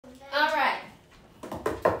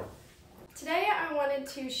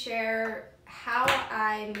wanted to share how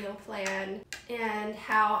I meal plan and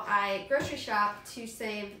how I grocery shop to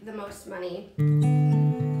save the most money.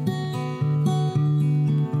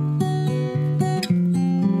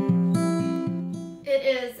 It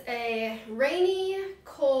is a rainy,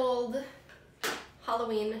 cold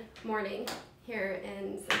Halloween morning here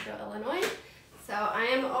in Central Illinois. So I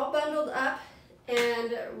am all bundled up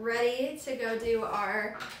and ready to go do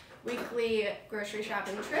our weekly grocery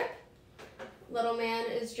shopping trip. Little man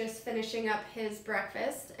is just finishing up his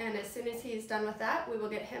breakfast, and as soon as he's done with that, we will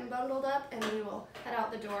get him bundled up and we will head out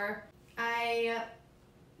the door. I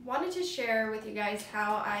wanted to share with you guys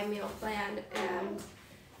how I meal plan and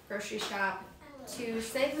grocery shop to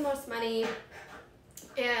save the most money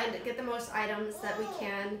and get the most items that we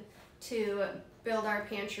can to build our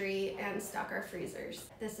pantry and stock our freezers.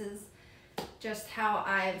 This is just how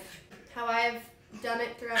I've done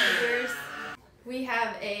it throughout the years. We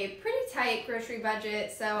have a pretty tight grocery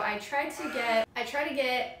budget, so I try to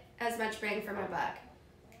get as much bang for my buck.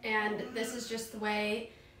 And this is just the way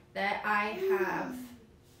that I have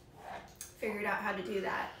figured out how to do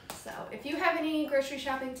that. So if you have any grocery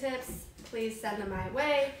shopping tips, please send them my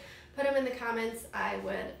way. Put them in the comments. I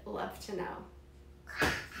would love to know.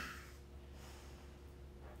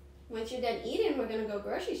 Once you're done eating, we're gonna go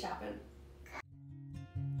grocery shopping.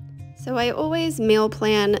 So I always meal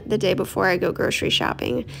plan the day before I go grocery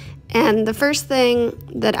shopping. And the first thing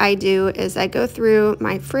that I do is I go through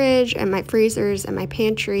my fridge and my freezers and my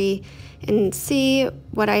pantry and see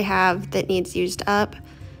what I have that needs used up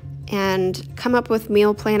and come up with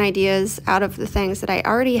meal plan ideas out of the things that I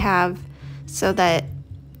already have, so that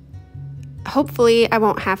hopefully I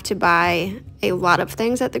won't have to buy a lot of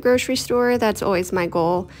things at the grocery store. That's always my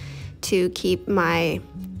goal, to keep my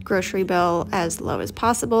grocery bill as low as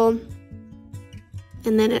possible.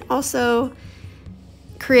 And then it also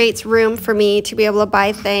creates room for me to be able to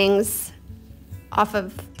buy things off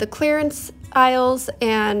of the clearance aisles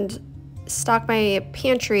and stock my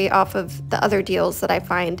pantry off of the other deals that I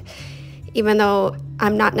find. Even though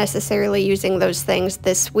I'm not necessarily using those things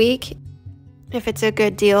this week, if it's a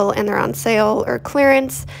good deal and they're on sale or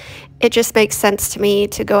clearance, it just makes sense to me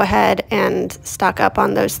to go ahead and stock up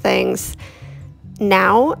on those things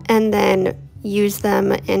now and then use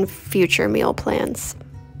them in future meal plans.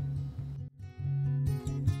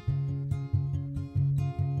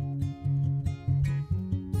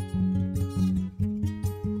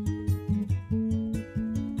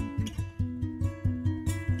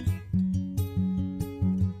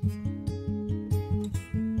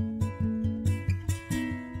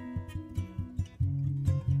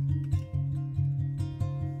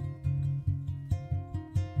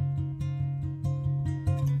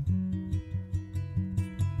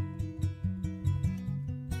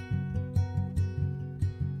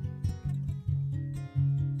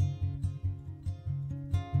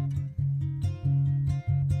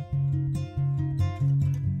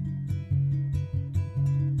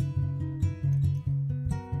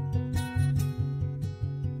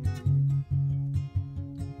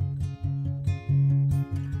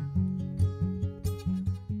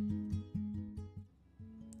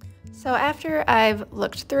 So after I've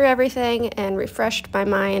looked through everything and refreshed my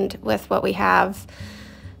mind with what we have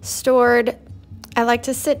stored, I like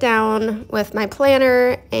to sit down with my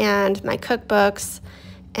planner and my cookbooks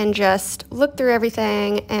and just look through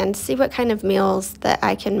everything and see what kind of meals that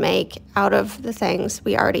I can make out of the things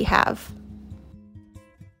we already have.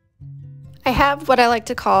 I have what I like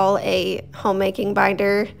to call a homemaking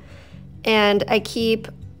binder, and I keep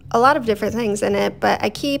a lot of different things in it, but I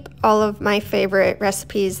keep all of my favorite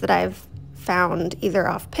recipes that I've found either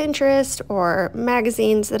off Pinterest or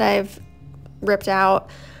magazines that I've ripped out,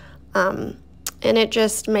 and it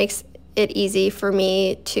just makes it easy for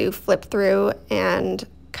me to flip through and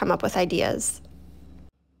come up with ideas.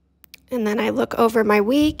 And then I look over my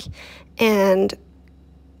week and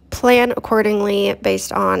plan accordingly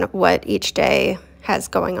based on what each day has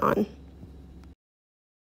going on.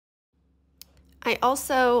 I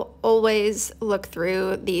also always look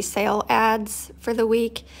through the sale ads for the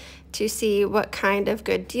week to see what kind of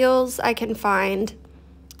good deals I can find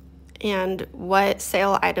and what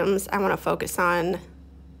sale items I want to focus on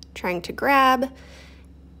trying to grab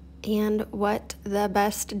and what the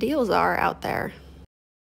best deals are out there.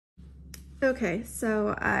 Okay,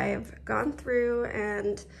 so I've gone through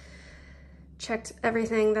and checked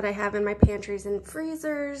everything that I have in my pantries and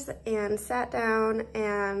freezers and sat down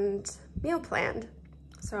and meal planned.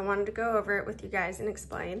 So I wanted to go over it with you guys and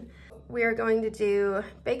explain. We are going to do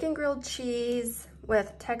bacon grilled cheese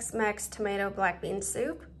with Tex-Mex tomato black bean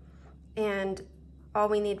soup. And all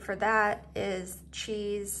we need for that is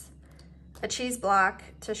cheese, a cheese block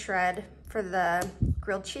to shred for the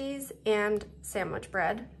grilled cheese and sandwich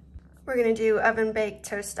bread. We're gonna do oven baked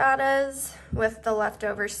tostadas with the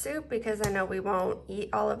leftover soup because I know we won't eat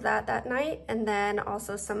all of that night. And then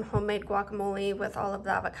also some homemade guacamole with all of the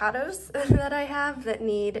avocados that I have that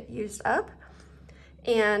need used up.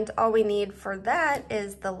 And all we need for that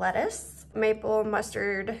is the lettuce, maple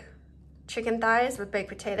mustard chicken thighs with baked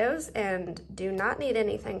potatoes, and do not need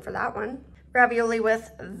anything for that one. Ravioli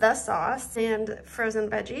with the sauce and frozen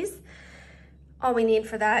veggies. All we need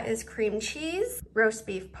for that is cream cheese, roast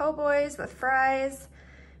beef po' boys with fries,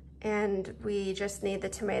 and we just need the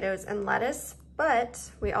tomatoes and lettuce, but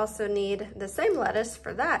we also need the same lettuce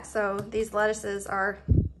for that. So these lettuces are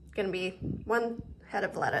gonna be one head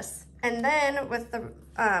of lettuce. And then with the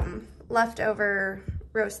leftover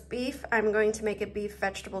roast beef, I'm going to make a beef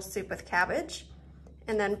vegetable soup with cabbage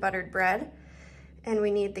and then buttered bread. And we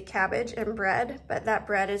need the cabbage and bread, but that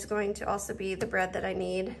bread is going to also be the bread that I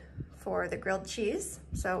need for the grilled cheese,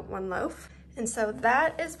 so 1 loaf. And so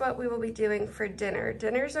that is what we will be doing for dinner.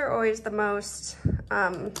 Dinners are always the most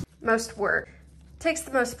work. Takes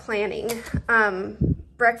the most planning.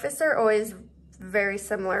 Breakfasts are always very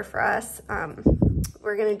similar for us.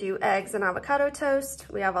 We're gonna do eggs and avocado toast.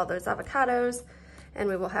 We have all those avocados, and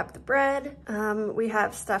we will have the bread. We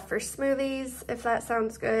have stuff for smoothies, if that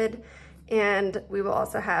sounds good. And we will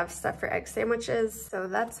also have stuff for egg sandwiches. So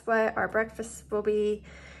that's what our breakfast will be.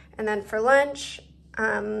 And then for lunch,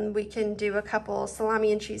 we can do a couple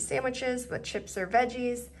salami and cheese sandwiches with chips or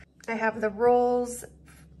veggies. I have the rolls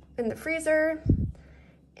in the freezer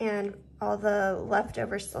and all the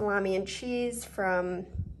leftover salami and cheese from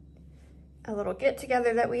a little get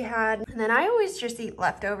together that we had. And then I always just eat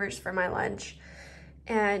leftovers for my lunch.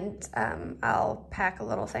 And I'll pack a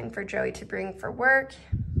little thing for Joey to bring for work.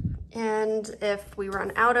 And if we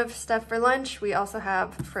run out of stuff for lunch, we also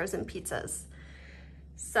have frozen pizzas.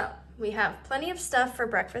 So we have plenty of stuff for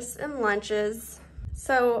breakfast and lunches.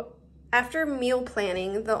 So after meal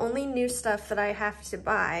planning, the only new stuff that I have to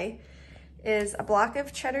buy is a block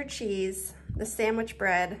of cheddar cheese, the sandwich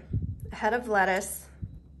bread, a head of lettuce,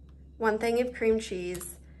 1 thing of cream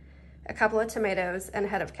cheese, a couple of tomatoes, and a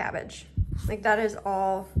head of cabbage. Like, that is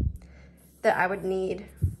all that I would need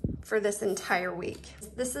for this entire week.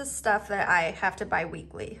 This is stuff that I have to buy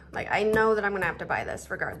weekly. Like, I know that I'm gonna have to buy this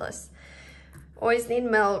regardless. Always need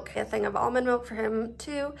milk, a thing of almond milk for him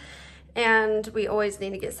too. And we always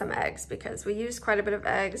need to get some eggs because we use quite a bit of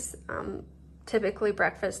eggs. Typically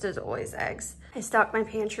breakfast is always eggs. I stock my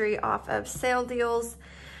pantry off of sale deals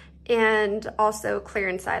and also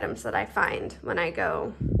clearance items that I find when I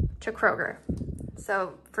go to Kroger.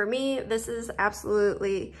 So for me, this is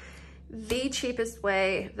absolutely the cheapest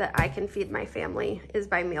way that I can feed my family is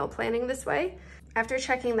by meal planning this way. After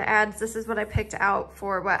checking the ads, this is what I picked out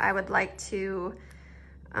for what I would like to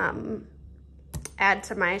add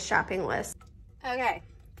to my shopping list. Okay,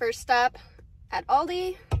 first stop at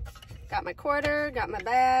Aldi. Got my quarter, got my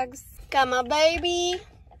bags, got my baby.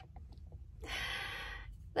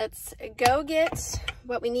 Let's go get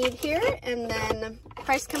what we need here and then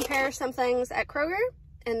price compare some things at Kroger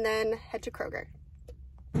and then head to Kroger.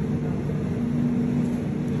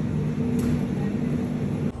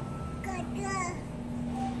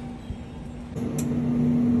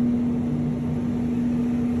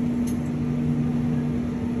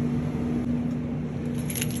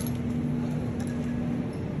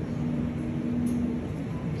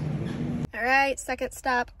 All right, second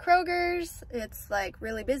stop, Kroger's. It's like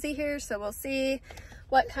really busy here, so we'll see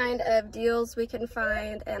what kind of deals we can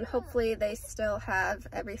find, and hopefully they still have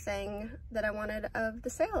everything that I wanted of the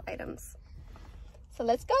sale items. So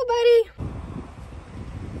let's go, buddy.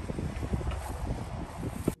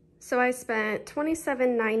 So I spent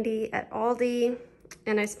 $27.90 at Aldi,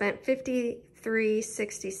 and I spent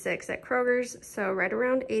 $53.66 at Kroger's, so right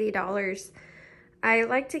around $80. I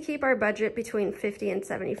like to keep our budget between $50 and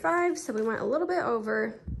 $75, so we went a little bit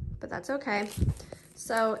over, but that's okay.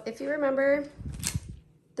 So if you remember,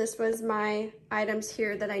 this was my items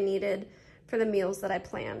here that I needed for the meals that I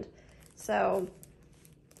planned. So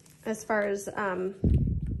as far as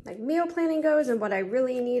like meal planning goes and what I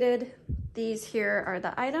really needed, these here are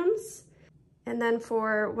the items. And then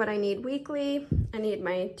for what I need weekly, I need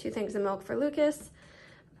my 2 things of milk for Lucas,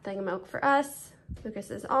 a thing of milk for us,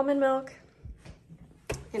 Lucas's almond milk,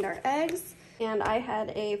 and our eggs. And I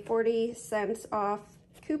had a 40 cents off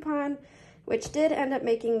coupon, which did end up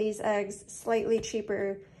making these eggs slightly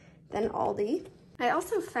cheaper than Aldi. I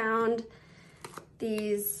also found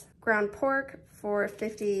these ground pork for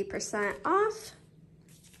 50% off.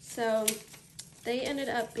 So they ended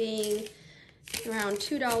up being around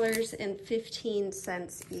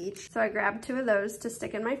 $2.15 each. So I grabbed 2 of those to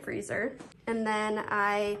stick in my freezer. And then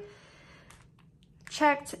I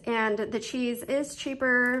checked, and the cheese is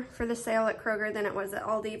cheaper for the sale at Kroger than it was at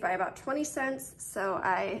Aldi by about 20 cents. So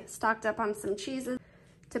I stocked up on some cheeses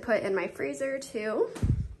to put in my freezer too.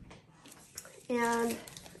 And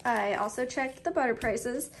I also checked the butter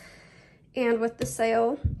prices, and with the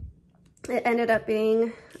sale, it ended up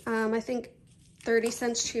being, I think 30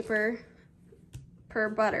 cents cheaper per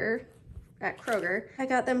butter at Kroger. I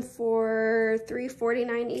got them for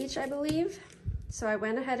 $3.49 each, I believe. So I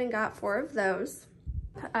went ahead and got 4 of those.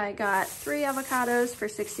 I got 3 avocados for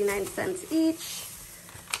 69 cents each.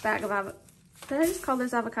 Bag of did I just call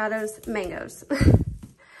those avocados? Mangoes.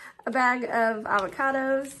 A bag of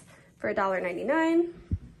avocados for $1.99.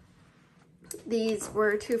 These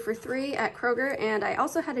were 2 for $3 at Kroger, and I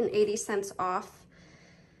also had an 80 cents off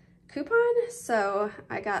coupon, so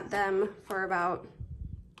I got them for about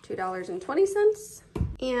 $2.20.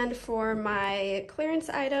 And for my clearance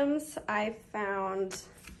items, I found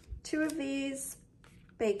 2 of these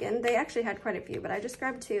bacon. They actually had quite a few, but I just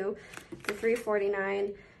grabbed 2 for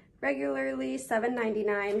 $3.49, regularly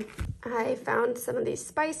 $7.99. I found some of these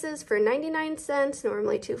spices for 99 cents,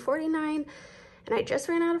 normally $2.49, and I just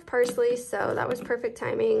ran out of parsley, so that was perfect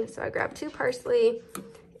timing. So I grabbed 2 parsley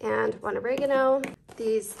and 1 oregano.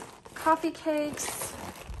 These coffee cakes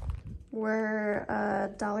were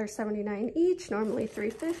 $1.79 each, normally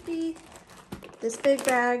 $3.50. This big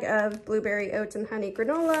bag of blueberry oats and honey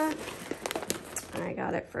granola, I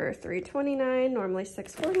got it for $3.29, normally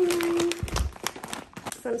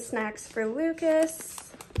 $6.49. Some snacks for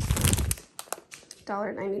Lucas,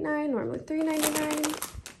 $1.99, normally $3.99.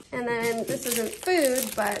 And then this isn't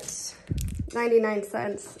food, but 99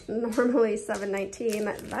 cents, normally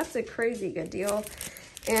 $7.19. That's a crazy good deal.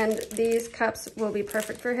 And these cups will be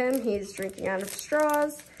perfect for him. He's drinking out of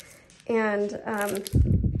straws, and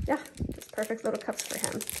yeah, just perfect little cups for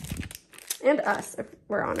him. And us, if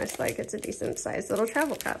we're honest, like it's a decent sized little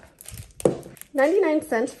travel cup. 99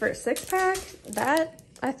 cents for a 6-pack, that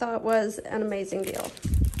I thought was an amazing deal.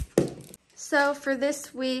 So for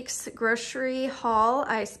this week's grocery haul,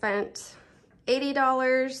 I spent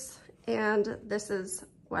 $80, and this is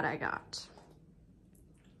what I got.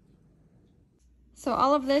 So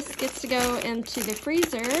all of this gets to go into the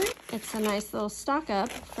freezer. It's a nice little stock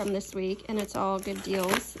up from this week, and it's all good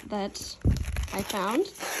deals that I found.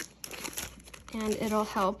 And it'll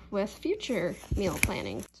help with future meal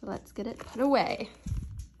planning. So let's get it put away.